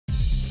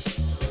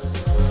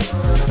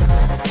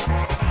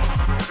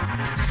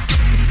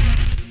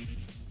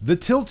The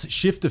tilt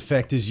shift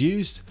effect is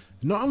used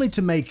not only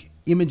to make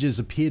images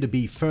appear to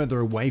be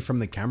further away from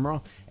the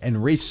camera and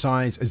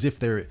resize as if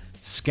they're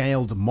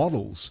scaled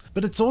models,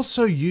 but it's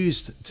also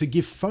used to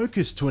give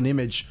focus to an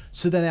image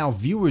so that our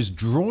viewer is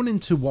drawn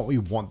into what we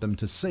want them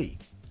to see.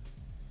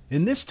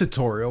 In this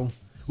tutorial,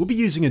 we'll be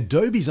using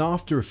Adobe's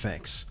After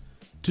Effects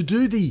to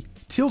do the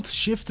tilt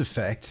shift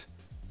effect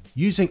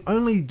using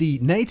only the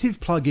native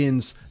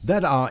plugins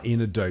that are in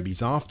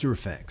Adobe's After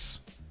Effects.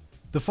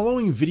 The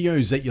following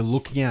videos that you're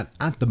looking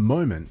at the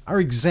moment are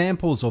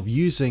examples of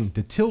using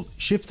the tilt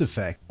shift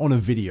effect on a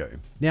video.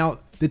 Now,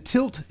 the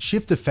tilt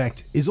shift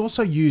effect is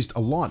also used a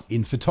lot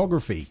in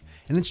photography,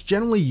 and it's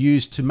generally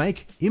used to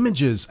make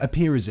images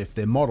appear as if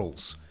they're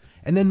models,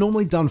 and they're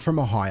normally done from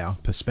a higher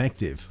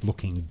perspective,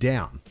 looking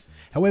down.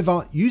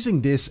 However,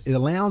 using this, it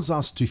allows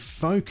us to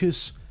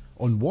focus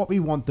on what we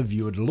want the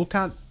viewer to look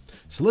at.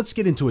 So let's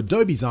get into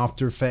Adobe's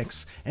After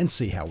Effects and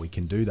see how we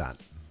can do that.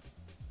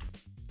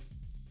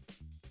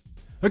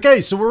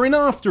 Okay, so we're in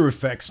After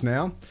Effects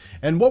now,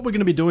 and what we're going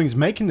to be doing is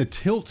making the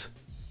tilt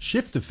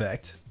shift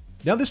effect.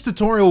 Now this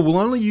tutorial will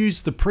only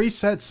use the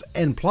presets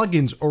and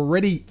plugins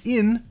already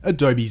in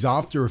Adobe's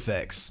After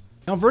Effects.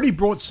 Now I've already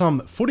brought some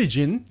footage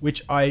in,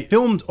 which I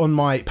filmed on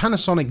my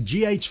Panasonic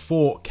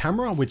GH4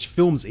 camera, which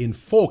films in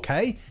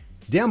 4K.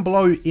 Down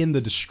below in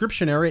the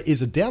description area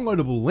is a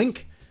downloadable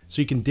link,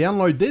 so you can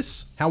download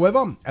this.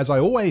 However, as I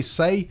always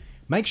say,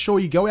 make sure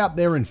you go out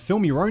there and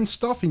film your own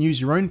stuff and use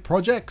your own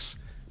projects,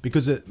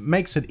 because it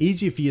makes it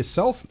easier for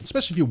yourself,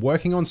 especially if you're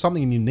working on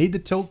something and you need the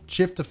tilt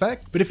shift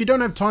effect. But if you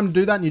don't have time to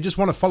do that and you just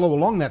want to follow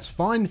along, that's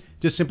fine.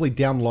 Just simply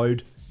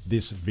download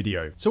this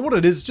video. So what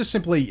it is, just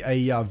simply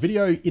a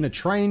video in a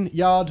train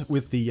yard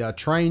with the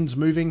trains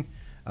moving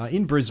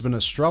in Brisbane,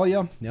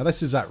 Australia. Now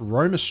this is at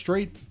Roma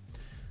Street,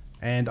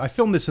 and I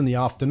filmed this in the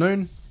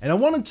afternoon, and I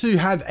wanted to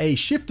have a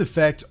shift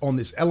effect on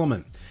this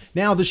element.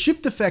 Now the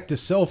shift effect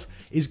itself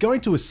is going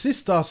to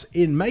assist us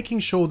in making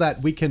sure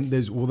that we can,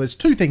 there's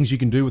two things you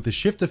can do with the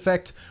shift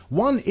effect.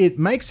 One, it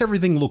makes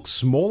everything look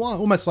smaller,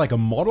 almost like a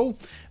model.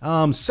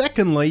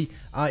 Secondly,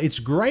 it's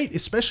great,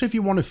 especially if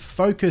you want to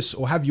focus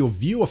or have your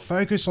viewer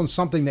focus on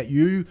something that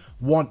you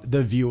want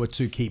the viewer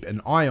to keep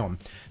an eye on.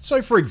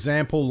 So for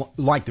example,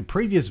 like the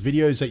previous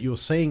videos that you're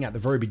seeing at the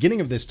very beginning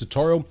of this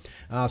tutorial,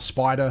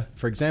 spider,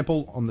 for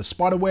example, on the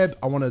spider web,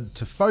 I wanted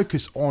to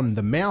focus on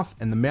the mouth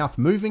and the mouth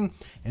moving,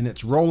 and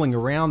it's rolling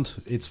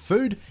around its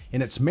food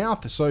in its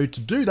mouth. So to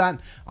do that,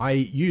 I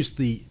used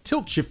the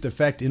tilt shift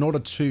effect in order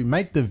to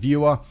make the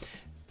viewer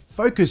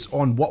focus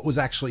on what was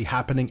actually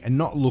happening and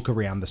not look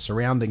around the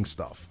surrounding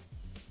stuff.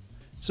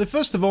 So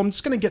first of all, I'm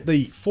just going to get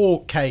the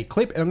 4K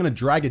clip and I'm going to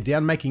drag it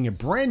down, making a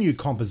brand new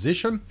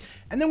composition.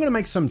 And then I'm going to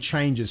make some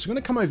changes. So I'm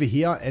going to come over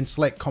here and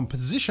select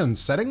composition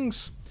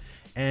settings.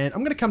 And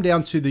I'm going to come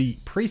down to the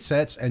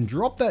presets and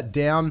drop that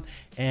down.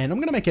 And I'm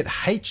going to make it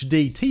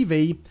HD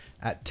TV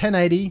at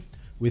 1080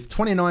 with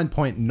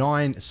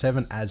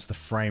 29.97 as the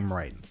frame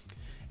rate.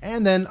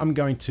 And then I'm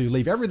going to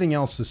leave everything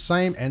else the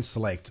same and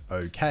select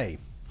OK.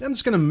 I'm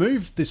just going to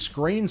move this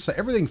screen so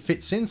everything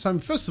fits in. So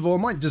first of all,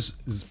 I might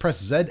just press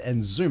Z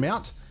and zoom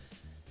out.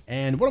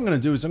 And what I'm going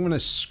to do is I'm going to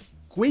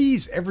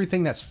squeeze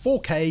everything that's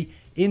 4K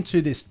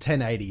into this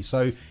 1080.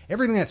 So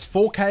everything that's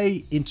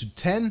 4K into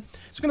 10.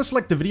 So I'm going to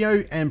select the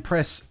video and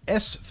press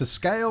S for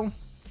scale.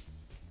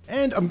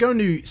 And I'm going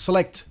to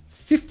select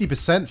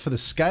 50% for the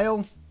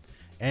scale.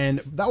 And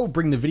that will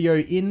bring the video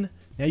in.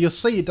 Now you'll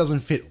see it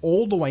doesn't fit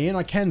all the way in.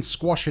 I can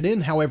squash it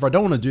in. However, I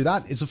don't want to do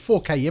that. It's a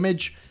 4K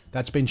image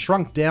that's been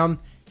shrunk down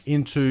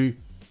into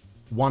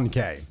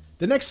 1K.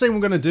 The next thing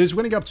we're going to do is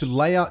we're going to go up to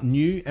layer,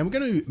 new, and we're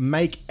going to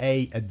make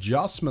a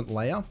adjustment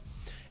layer.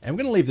 And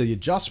we're going to leave the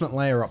adjustment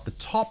layer up the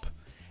top.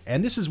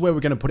 And this is where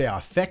we're going to put our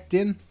effect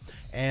in.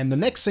 And the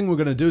next thing we're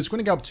going to do is we're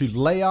going to go up to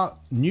layer,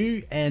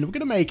 new, and we're going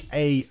to make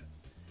a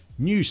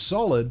new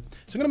solid.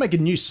 So I'm going to make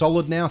a new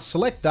solid now.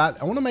 Select that.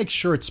 I want to make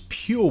sure it's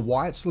pure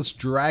white. So let's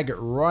drag it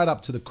right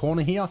up to the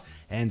corner here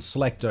and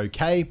select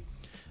OK.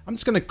 I'm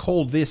just going to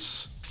call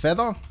this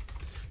feather.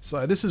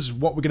 So this is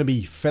what we're going to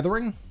be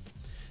feathering.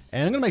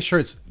 And I'm going to make sure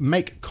it's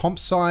make comp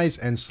size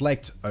and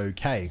select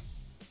OK.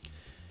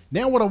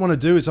 Now what I want to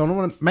do is I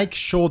want to make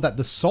sure that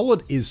the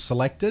solid is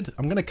selected.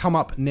 I'm going to come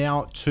up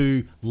now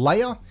to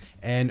layer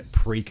and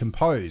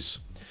pre-compose.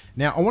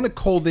 Now I want to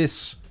call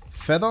this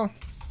feather.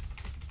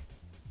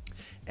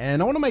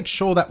 And I want to make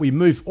sure that we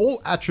move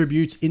all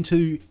attributes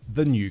into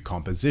the new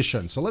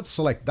composition. So let's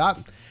select that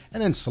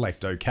and then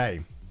select OK.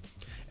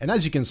 And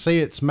as you can see,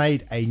 it's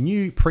made a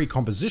new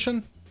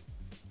pre-composition.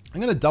 I'm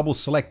going to double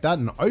select that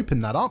and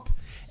open that up,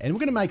 and we're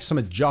going to make some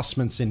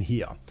adjustments in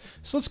here.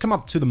 So let's come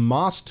up to the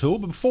mask tool,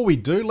 but before we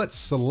do, let's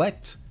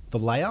select the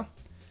layer.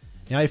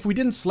 Now, if we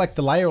didn't select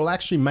the layer, it'll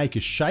actually make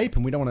a shape,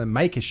 and we don't want to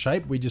make a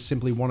shape. We just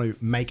simply want to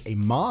make a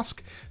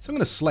mask. So I'm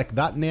going to select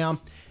that now,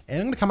 and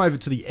I'm going to come over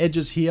to the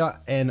edges here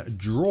and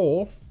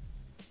draw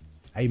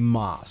a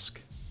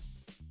mask.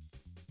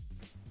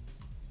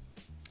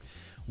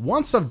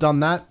 Once I've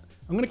done that,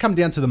 I'm going to come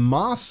down to the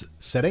mask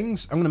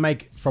settings. I'm going to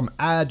make from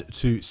add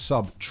to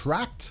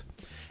subtract.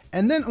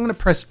 And then I'm going to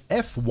press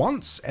F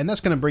once, and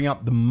that's going to bring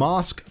up the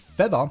mask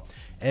feather.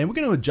 And we're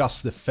going to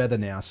adjust the feather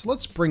now. So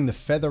let's bring the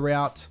feather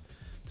out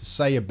to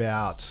say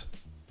about,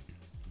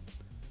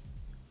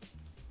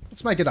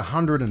 let's make it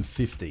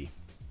 150.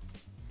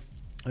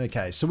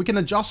 Okay, so we can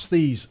adjust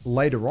these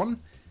later on.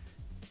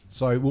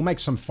 So we'll make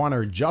some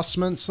finer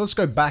adjustments. Let's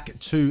go back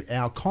to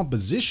our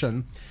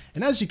composition.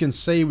 And as you can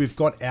see, we've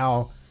got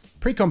our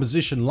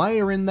pre-composition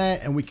layer in there,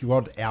 and we've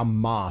got our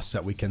mask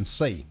that we can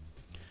see.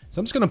 So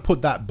I'm just going to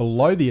put that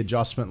below the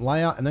adjustment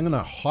layer, and then I'm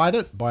going to hide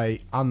it by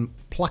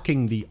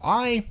unplucking the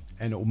eye,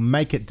 and it will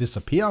make it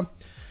disappear.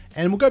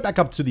 And we'll go back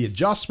up to the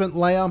adjustment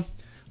layer.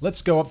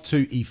 Let's go up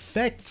to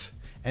effect,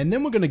 and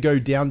then we're going to go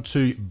down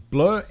to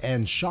blur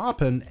and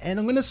sharpen, and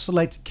I'm going to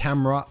select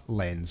camera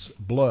lens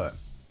blur.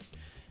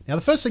 Now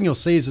the first thing you'll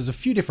see is there's a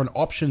few different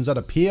options that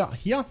appear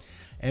here.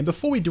 And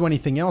before we do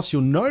anything else,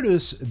 you'll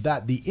notice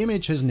that the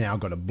image has now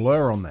got a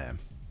blur on there.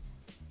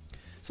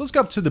 So let's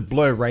go up to the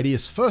blur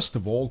radius first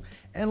of all,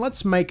 and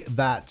let's make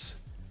that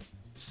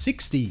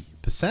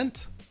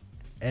 60%.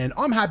 And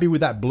I'm happy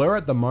with that blur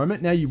at the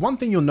moment. Now, one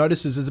thing you'll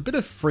notice is there's a bit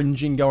of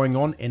fringing going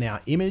on in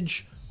our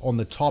image on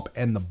the top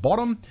and the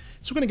bottom.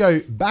 So we're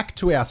going to go back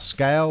to our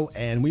scale,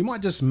 and we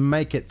might just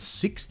make it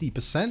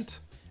 60%.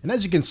 And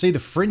as you can see, the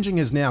fringing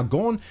is now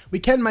gone. We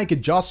can make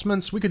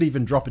adjustments. We could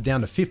even drop it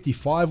down to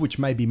 55, which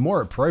may be more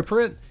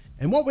appropriate.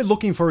 And what we're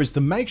looking for is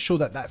to make sure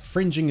that that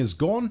fringing is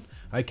gone.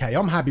 Okay,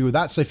 I'm happy with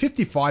that. So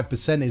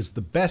 55% is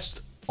the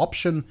best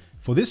option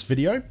for this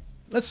video.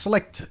 Let's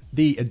select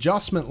the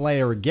adjustment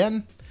layer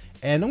again.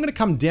 And I'm going to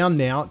come down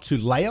now to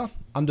layer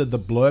under the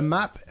blur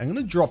map. I'm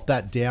going to drop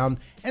that down,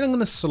 and I'm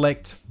going to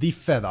select the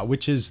feather,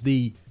 which is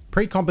the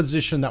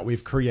pre-composition that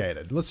we've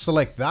created. Let's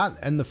select that,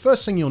 and the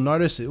first thing you'll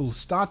notice, it will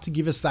start to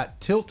give us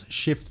that tilt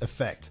shift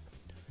effect.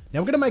 Now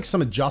we're going to make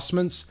some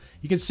adjustments.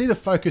 You can see the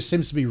focus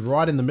seems to be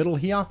right in the middle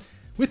here.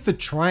 With the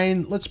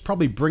train, let's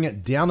probably bring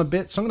it down a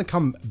bit. So I'm going to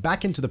come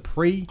back into the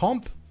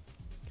pre-comp.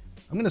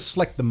 I'm going to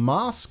select the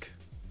mask,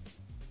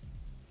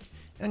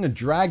 and I'm going to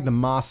drag the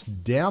mask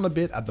down a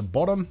bit at the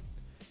bottom.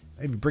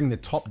 Maybe bring the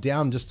top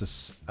down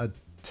just a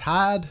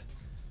tad.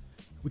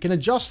 We can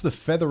adjust the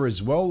feather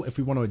as well if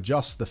we want to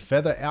adjust the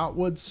feather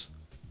outwards.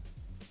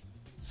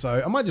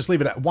 So I might just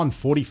leave it at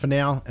 140 for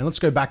now, and let's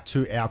go back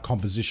to our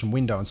composition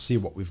window and see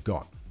what we've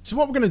got. So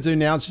what we're going to do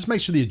now is just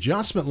make sure the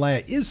adjustment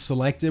layer is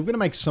selected. We're going to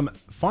make some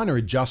finer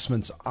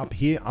adjustments up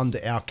here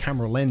under our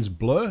camera lens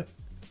blur.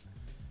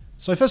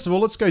 So first of all,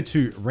 let's go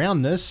to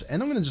roundness,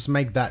 and I'm going to just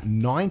make that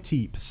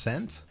 90%,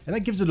 and that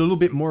gives it a little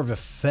bit more of a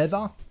feather.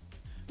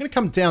 I'm going to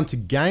come down to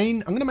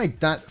gain. I'm going to make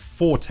that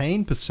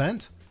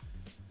 14%.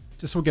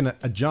 Just so we're going to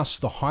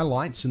adjust the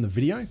highlights in the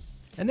video.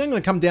 And then I'm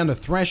going to come down to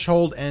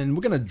threshold, and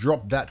we're going to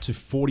drop that to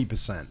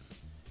 40%.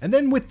 And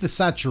then with the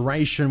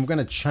saturation, we're going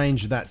to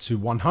change that to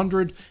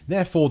 100,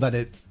 therefore that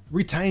it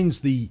retains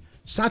the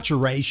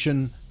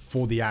saturation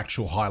for the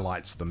actual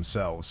highlights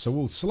themselves. So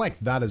we'll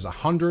select that as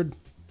 100.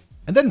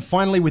 And then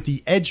finally with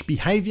the edge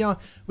behavior,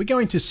 we're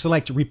going to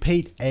select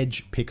repeat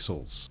edge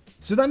pixels.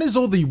 So that is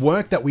all the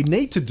work that we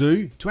need to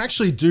do to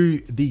actually do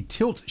the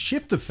tilt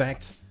shift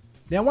effect.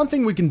 Now, one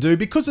thing we can do,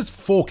 because it's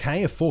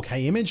 4K, a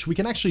 4K image, we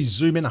can actually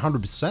zoom in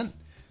 100%.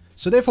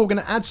 So therefore, we're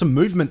going to add some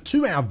movement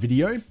to our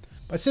video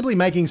by simply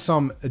making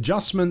some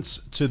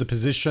adjustments to the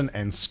position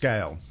and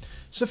scale.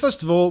 So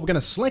first of all, we're going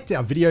to select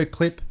our video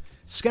clip.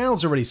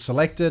 Scale's already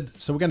selected,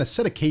 so we're going to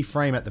set a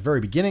keyframe at the very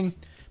beginning.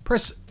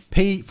 Press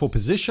P for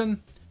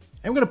position,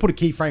 and we're going to put a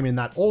keyframe in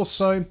that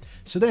also.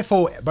 So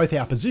therefore, both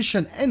our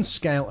position and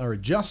scale are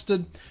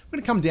adjusted. We're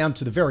going to come down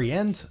to the very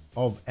end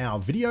of our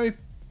video.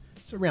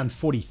 It's around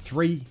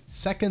 43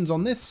 seconds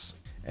on this.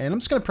 And I'm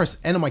just going to press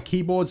N on my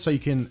keyboard so you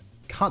can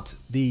cut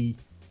the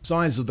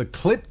size of the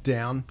clip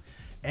down.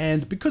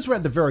 And because we're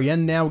at the very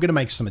end now, we're going to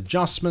make some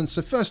adjustments.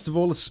 So first of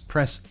all, let's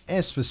press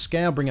S for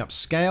scale, bring up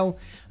scale.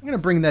 I'm going to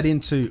bring that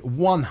into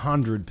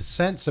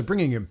 100%. So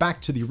bringing it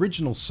back to the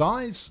original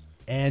size.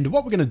 And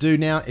what we're going to do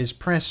now is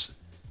press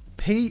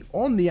P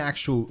on the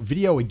actual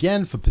video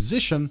again for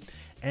position.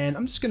 And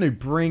I'm just going to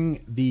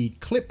bring the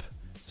clip,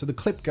 so the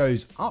clip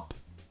goes up.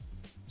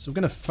 So we're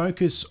going to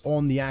focus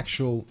on the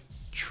actual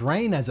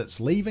train as it's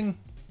leaving,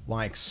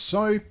 like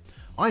so.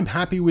 I'm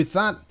happy with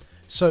that.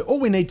 So all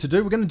we need to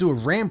do, we're going to do a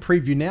RAM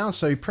preview now.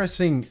 So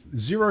pressing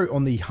 0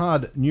 on the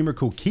hard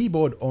numerical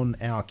keyboard on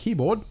our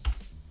keyboard.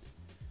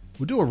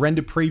 We'll do a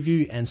render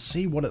preview and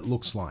see what it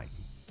looks like.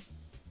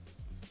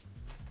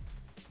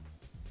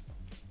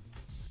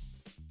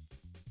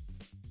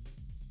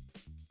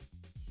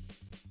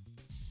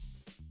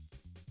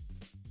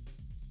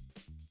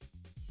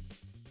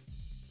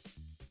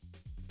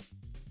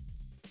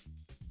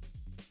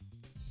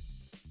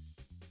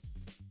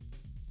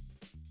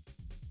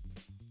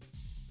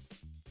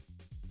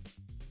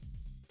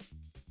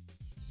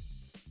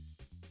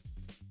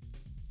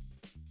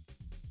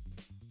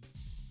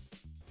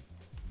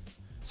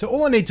 So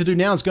all I need to do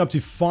now is go up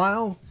to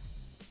File,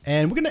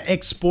 and we're going to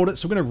export it.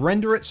 So we're going to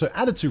render it. So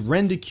add it to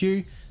render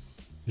queue.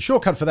 The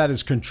shortcut for that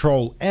is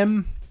Control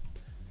M.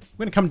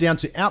 We're going to come down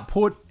to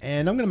Output,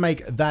 and I'm going to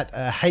make that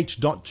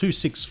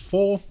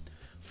H.264.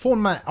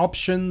 Format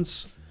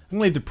options, I'm going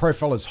to leave the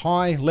profile as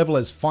high, level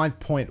as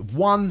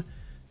 5.1.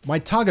 My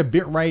target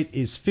bitrate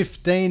is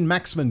 15,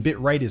 maximum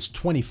bitrate is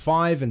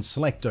 25, and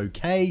select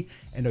OK,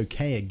 and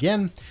OK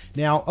again.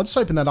 Now, I'll just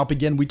open that up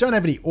again. We don't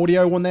have any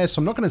audio on there, so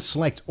I'm not going to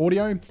select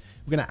audio.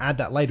 We're going to add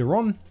that later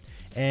on.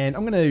 And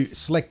I'm going to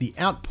select the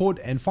output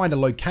and find a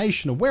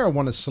location of where I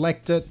want to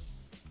select it.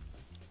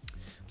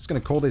 I'm just going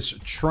to call this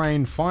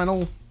train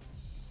final.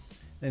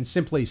 Then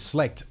simply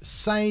select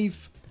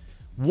save.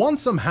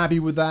 Once I'm happy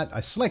with that,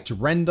 I select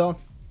render.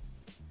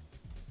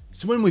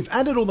 So when we've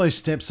added all those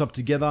steps up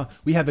together,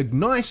 we have a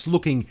nice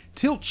looking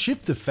tilt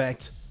shift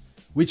effect,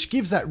 which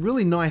gives that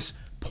really nice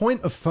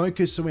point of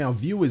focus so our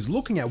viewer is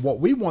looking at what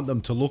we want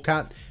them to look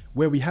at,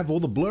 where we have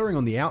all the blurring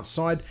on the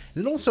outside.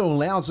 And it also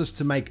allows us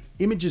to make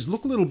images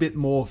look a little bit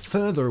more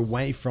further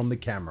away from the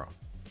camera.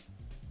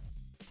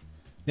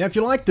 Now, if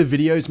you like the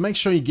videos, make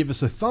sure you give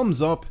us a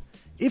thumbs up.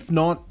 If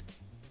not,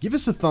 give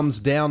us a thumbs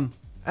down.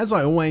 As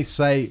I always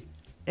say,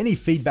 any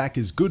feedback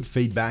is good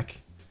feedback.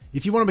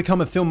 If you want to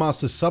become a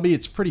Filmmaster subby,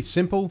 it's pretty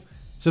simple.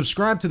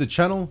 Subscribe to the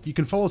channel. You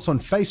can follow us on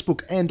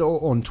Facebook and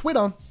or on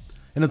Twitter.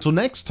 And until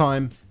next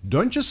time,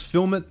 don't just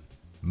film it,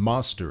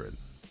 master it.